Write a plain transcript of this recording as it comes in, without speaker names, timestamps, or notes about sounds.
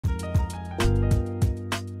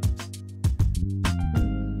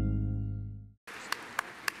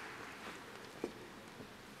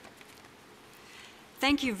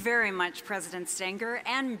Thank you very much, President Stenger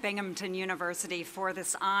and Binghamton University, for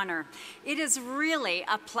this honor. It is really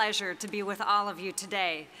a pleasure to be with all of you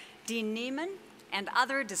today. Dean Neiman and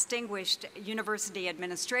other distinguished university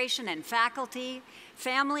administration and faculty,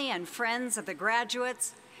 family and friends of the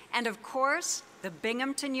graduates, and of course, the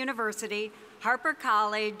Binghamton University Harpur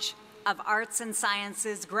College of Arts and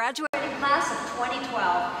Sciences graduating class of 2012.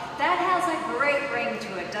 That has a great ring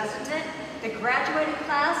to it, doesn't it? The graduating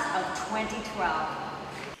class of 2012.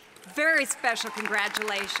 Very special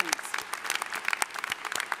congratulations.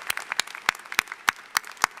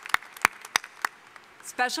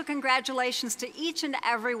 Special congratulations to each and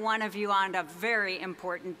every one of you on a very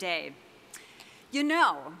important day. You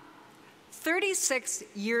know, 36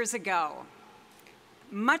 years ago,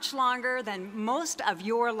 much longer than most of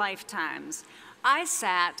your lifetimes, I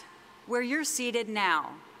sat where you're seated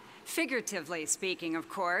now. Figuratively speaking, of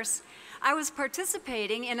course, I was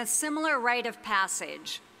participating in a similar rite of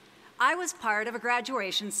passage. I was part of a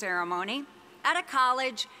graduation ceremony at a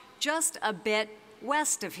college just a bit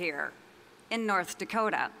west of here in North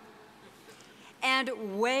Dakota.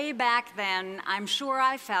 And way back then, I'm sure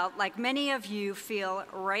I felt like many of you feel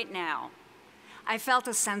right now. I felt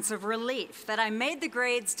a sense of relief that I made the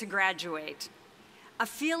grades to graduate, a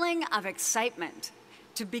feeling of excitement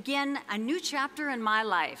to begin a new chapter in my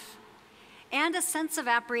life, and a sense of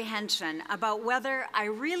apprehension about whether I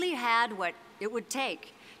really had what it would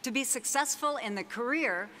take to be successful in the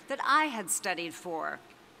career that I had studied for.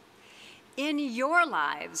 In your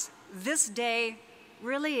lives, this day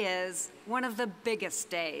really is one of the biggest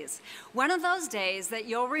days, one of those days that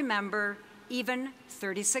you'll remember even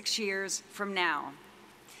 36 years from now.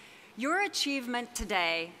 Your achievement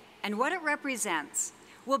today and what it represents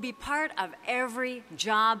will be part of every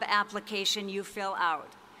job application you fill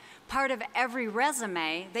out, part of every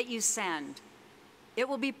resume that you send. It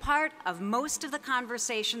will be part of most of the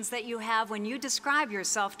conversations that you have when you describe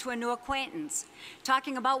yourself to a new acquaintance,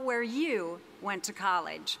 talking about where you went to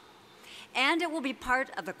college. And it will be part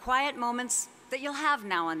of the quiet moments that you'll have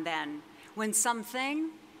now and then, when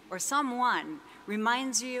something or someone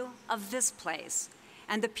reminds you of this place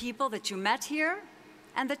and the people that you met here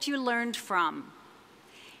and that you learned from.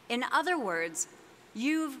 In other words,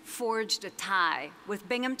 you've forged a tie with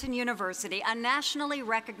Binghamton University, a nationally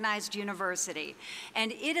recognized university,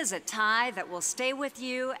 and it is a tie that will stay with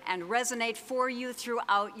you and resonate for you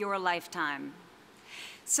throughout your lifetime.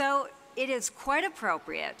 So it is quite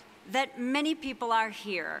appropriate that many people are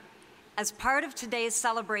here as part of today's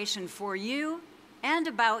celebration for you and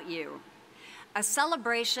about you, a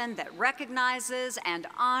celebration that recognizes and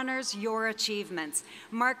honors your achievements,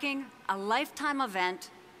 marking a lifetime event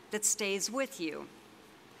that stays with you.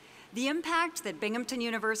 The impact that Binghamton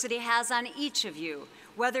University has on each of you,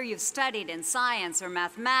 whether you've studied in science or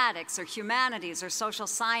mathematics or humanities or social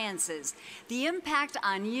sciences, the impact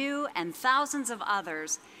on you and thousands of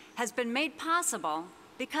others has been made possible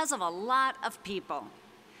because of a lot of people.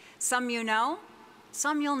 Some you know,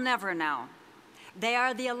 some you'll never know. They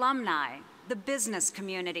are the alumni, the business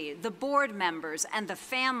community, the board members, and the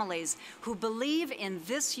families who believe in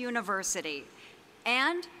this university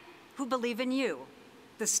and who believe in you,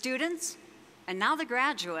 the students, and now the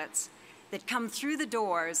graduates that come through the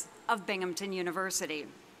doors of Binghamton University.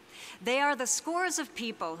 They are the scores of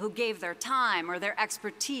people who gave their time or their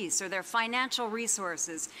expertise or their financial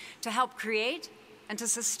resources to help create and to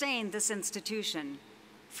sustain this institution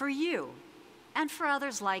for you and for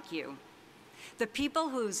others like you. The people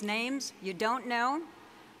whose names you don't know,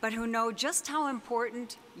 but who know just how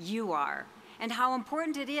important you are and how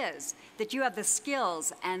important it is that you have the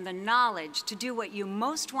skills and the knowledge to do what you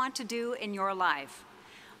most want to do in your life,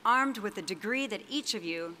 armed with the degree that each of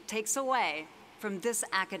you takes away from this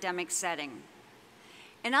academic setting.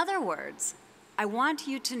 In other words, I want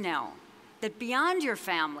you to know that beyond your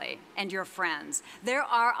family and your friends, there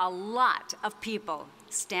are a lot of people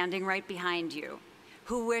standing right behind you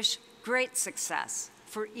who wish great success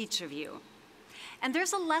for each of you. And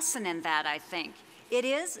there's a lesson in that, I think. It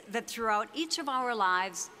is that throughout each of our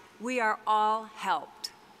lives, we are all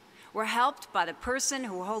helped. We're helped by the person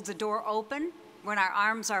who holds the door open when our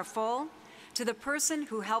arms are full, to the person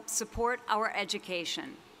who helps support our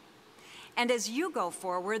education. And as you go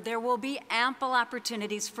forward, there will be ample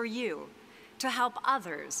opportunities for you to help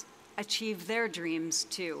others achieve their dreams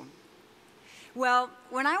too. Well,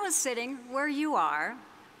 when I was sitting where you are,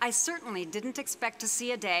 I certainly didn't expect to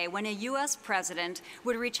see a day when a U.S. president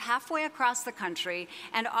would reach halfway across the country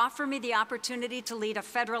and offer me the opportunity to lead a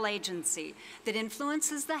federal agency that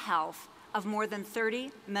influences the health of more than 30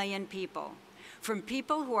 million people, from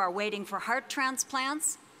people who are waiting for heart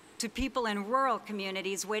transplants to people in rural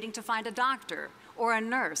communities waiting to find a doctor or a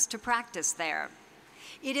nurse to practice there.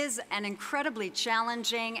 It is an incredibly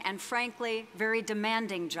challenging and, frankly, very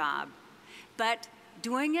demanding job. But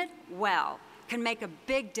doing it well can make a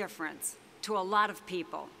big difference to a lot of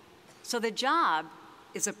people. So the job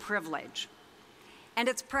is a privilege. And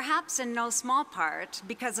it's perhaps in no small part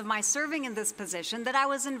because of my serving in this position that I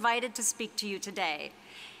was invited to speak to you today.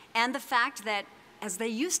 And the fact that, as they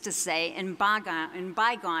used to say in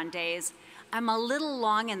bygone days, I'm a little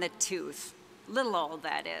long in the tooth. Little old,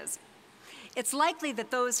 that is. It's likely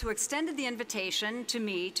that those who extended the invitation to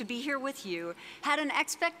me to be here with you had an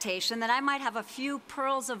expectation that I might have a few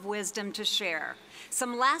pearls of wisdom to share,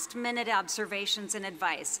 some last-minute observations and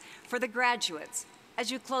advice for the graduates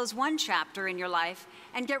as you close one chapter in your life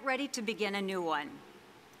and get ready to begin a new one.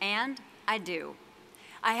 And I do.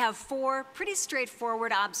 I have 4 pretty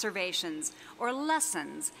straightforward observations or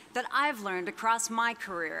lessons that I've learned across my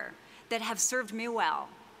career that have served me well.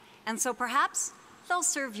 And so perhaps they'll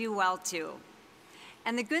serve you well too.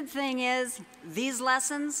 And the good thing is, these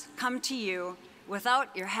lessons come to you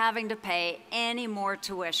without your having to pay any more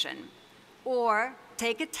tuition or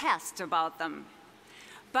take a test about them.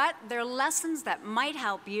 But they're lessons that might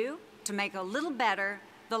help you to make a little better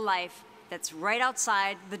the life that's right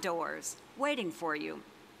outside the doors, waiting for you.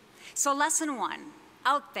 So lesson 1,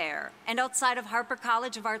 out there and outside of Harpur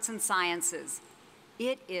College of Arts and Sciences,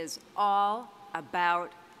 it is all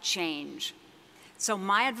about change. So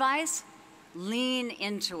my advice, lean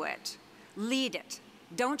into it, lead it,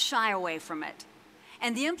 don't shy away from it.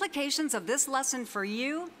 And the implications of this lesson for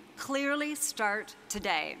you clearly start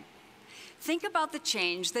today. Think about the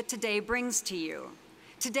change that today brings to you.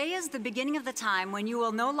 Today is the beginning of the time when you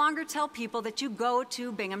will no longer tell people that you go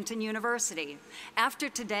to Binghamton University. After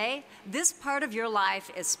today, this part of your life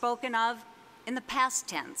is spoken of in the past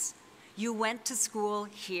tense. You went to school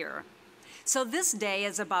here. So this day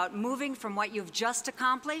is about moving from what you've just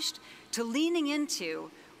accomplished to leaning into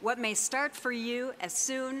what may start for you as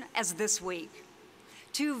soon as this week.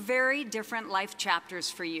 2 very different life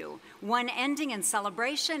chapters for you, one ending in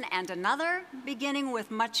celebration and another beginning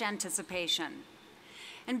with much anticipation.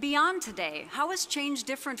 And beyond today, how is change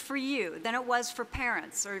different for you than it was for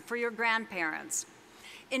parents or for your grandparents?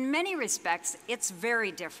 In many respects, it's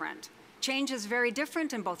very different. Change is very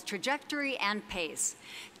different in both trajectory and pace.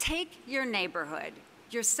 Take your neighborhood,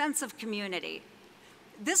 your sense of community.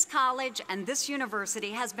 This college and this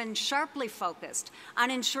university has been sharply focused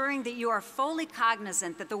on ensuring that you are fully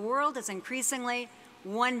cognizant that the world is increasingly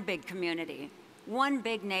one big community, one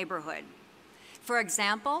big neighborhood. For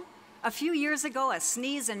example, a few years ago, a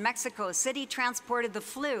sneeze in Mexico City transported the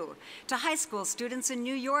flu to high school students in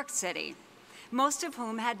New York City, most of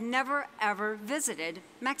whom had never, ever visited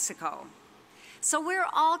Mexico. So we're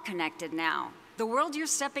all connected now. The world you're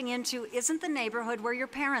stepping into isn't the neighborhood where your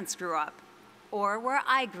parents grew up or where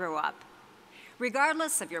I grew up.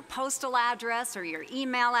 Regardless of your postal address or your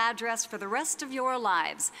email address, for the rest of your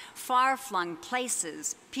lives, far-flung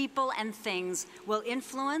places, people, and things will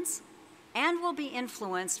influence and will be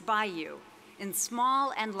influenced by you in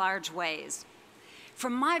small and large ways.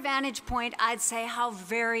 From my vantage point, I'd say how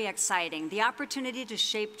very exciting the opportunity to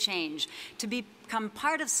shape change, to become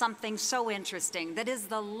part of something so interesting that is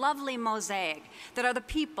the lovely mosaic that are the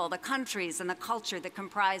people, the countries, and the culture that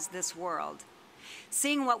comprise this world.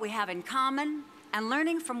 Seeing what we have in common and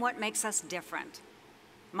learning from what makes us different.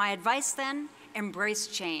 My advice then, embrace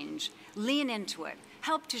change, lean into it,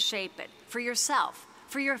 help to shape it for yourself,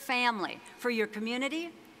 for your family, for your community,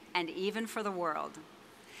 and even for the world.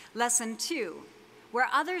 Lesson 2, where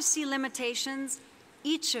others see limitations,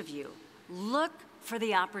 each of you look for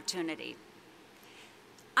the opportunity.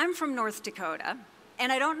 I'm from North Dakota,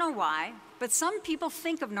 and I don't know why, but some people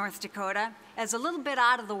think of North Dakota as a little bit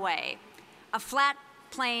out of the way, a flat,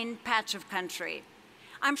 plain patch of country.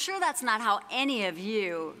 I'm sure that's not how any of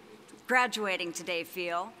you graduating today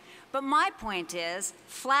feel, but my point is,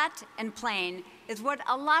 flat and plain is what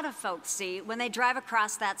a lot of folks see when they drive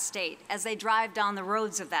across that state, as they drive down the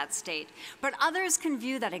roads of that state. But others can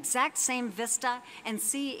view that exact same vista and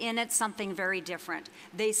see in it something very different.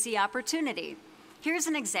 They see opportunity. Here's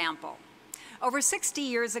an example. Over 60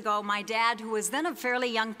 years ago, my dad, who was then a fairly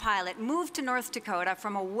young pilot, moved to North Dakota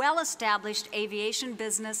from a well-established aviation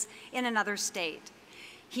business in another state.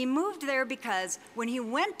 He moved there because when he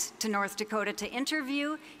went to North Dakota to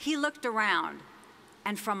interview, he looked around.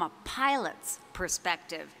 And from a pilot's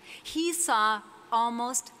perspective, he saw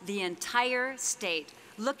almost the entire state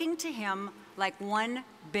looking to him like one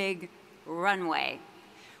big runway,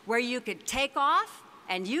 where you could take off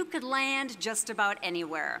and you could land just about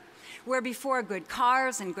anywhere, where before good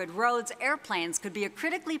cars and good roads, airplanes could be a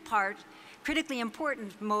critically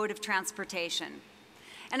important mode of transportation.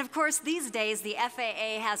 And of course, these days, the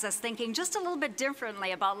FAA has us thinking just a little bit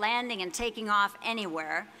differently about landing and taking off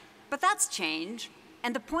anywhere, but that's change.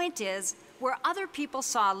 And the point is, where other people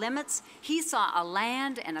saw limits, he saw a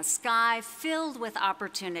land and a sky filled with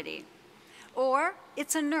opportunity. Or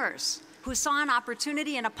it's a nurse who saw an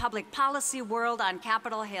opportunity in a public policy world on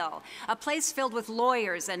Capitol Hill, a place filled with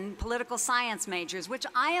lawyers and political science majors, which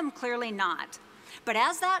I am clearly not. But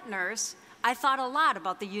as that nurse, I thought a lot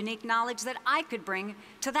about the unique knowledge that I could bring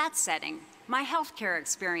to that setting, my healthcare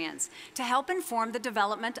experience, to help inform the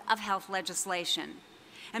development of health legislation.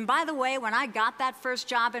 And by the way, when I got that first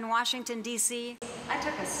job in Washington, D.C., I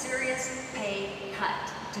took a serious pay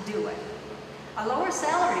cut to do it. A lower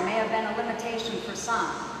salary may have been a limitation for some,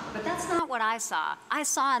 but that's not what I saw. I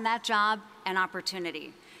saw in that job an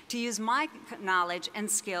opportunity to use my knowledge and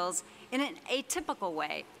skills in an atypical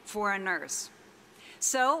way for a nurse.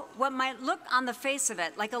 So what might look on the face of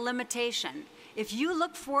it like a limitation, if you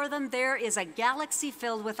look for them, there is a galaxy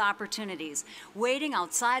filled with opportunities waiting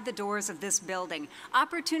outside the doors of this building.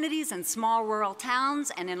 Opportunities in small rural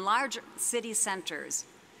towns and in large city centers.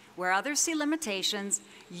 Where others see limitations,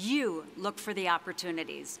 you look for the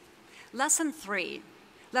opportunities. Lesson 3.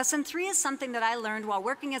 Lesson 3 is something that I learned while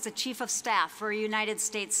working as a chief of staff for a United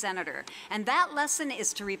States senator. And that lesson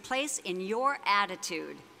is to replace in your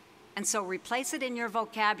attitude, and so replace it in your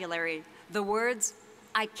vocabulary, the words,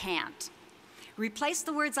 I can't. Replace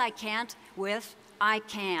the words I can't with I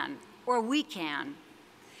can, or we can.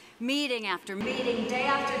 Meeting after meeting, day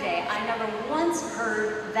after day, I never once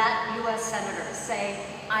heard that U.S. senator say,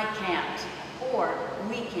 I can't, or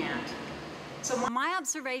we can't. So my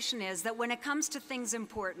observation is that when it comes to things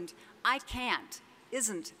important, I can't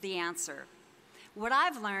isn't the answer. What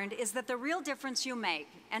I've learned is that the real difference you make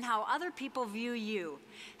and how other people view you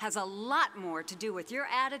has a lot more to do with your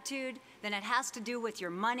attitude than it has to do with your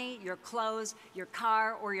money, your clothes, your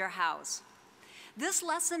car, or your house. This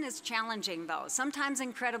lesson is challenging, though, sometimes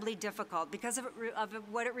incredibly difficult because of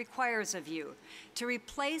what it requires of you, to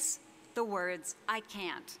replace the words, I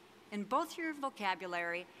can't, in both your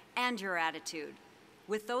vocabulary and your attitude,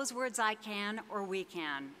 with those words, I can or we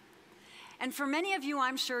can. And for many of you,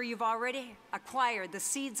 I'm sure you've already acquired the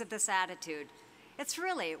seeds of this attitude. It's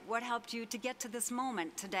really what helped you to get to this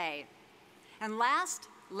moment today. And last,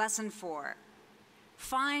 lesson 4,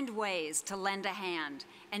 find ways to lend a hand,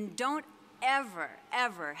 and don't ever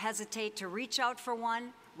hesitate to reach out for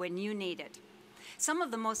one when you need it. Some of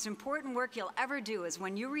the most important work you'll ever do is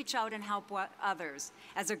when you reach out and help others,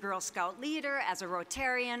 as a Girl Scout leader, as a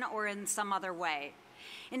Rotarian, or in some other way.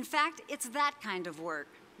 In fact, it's that kind of work,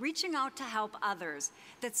 reaching out to help others,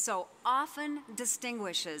 that so often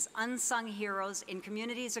distinguishes unsung heroes in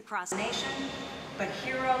communities across the nation, but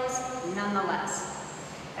heroes nonetheless.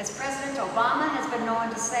 As President Obama has been known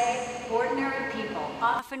to say, ordinary people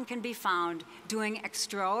often can be found doing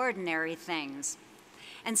extraordinary things.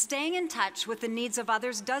 And staying in touch with the needs of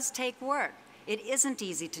others does take work. It isn't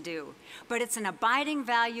easy to do, but it's an abiding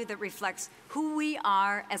value that reflects who we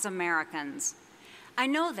are as Americans. I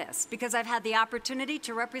know this because I've had the opportunity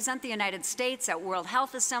to represent the United States at World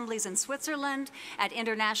Health Assemblies in Switzerland, at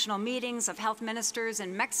international meetings of health ministers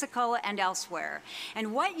in Mexico and elsewhere.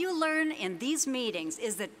 And what you learn in these meetings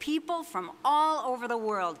is that people from all over the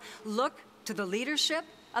world look to the leadership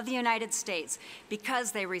of the United States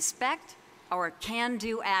because they respect our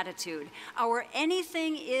can-do attitude, our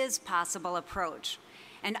anything is possible approach,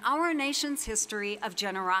 and our nation's history of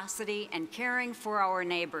generosity and caring for our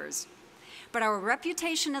neighbors. But our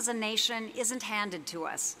reputation as a nation isn't handed to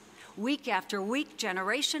us. Week after week,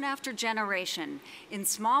 generation after generation, in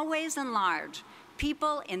small ways and large,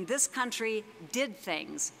 people in this country did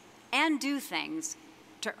things and do things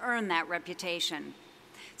to earn that reputation.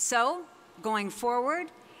 So, going forward,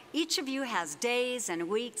 each of you has days and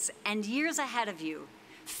weeks and years ahead of you,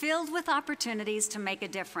 filled with opportunities to make a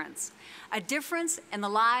difference in the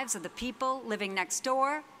lives of the people living next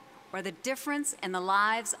door, or the difference in the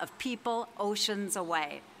lives of people oceans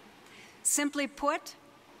away. Simply put,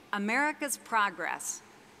 America's progress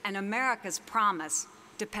and America's promise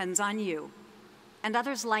depends on you and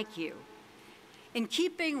others like you. In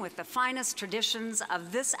keeping with the finest traditions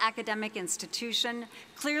of this academic institution,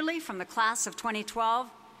 clearly from the class of 2012,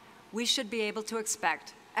 we should be able to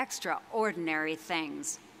expect extraordinary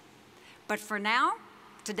things. But for now,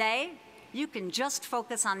 today, you can just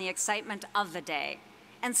focus on the excitement of the day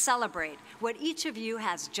and celebrate what each of you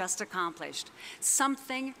has just accomplished,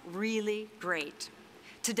 something really great.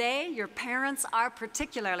 Today, your parents are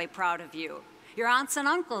particularly proud of you. Your aunts and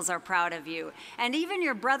uncles are proud of you, and even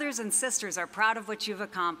your brothers and sisters are proud of what you've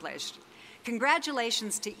accomplished.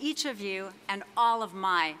 Congratulations to each of you and all of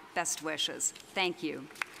my best wishes. Thank you.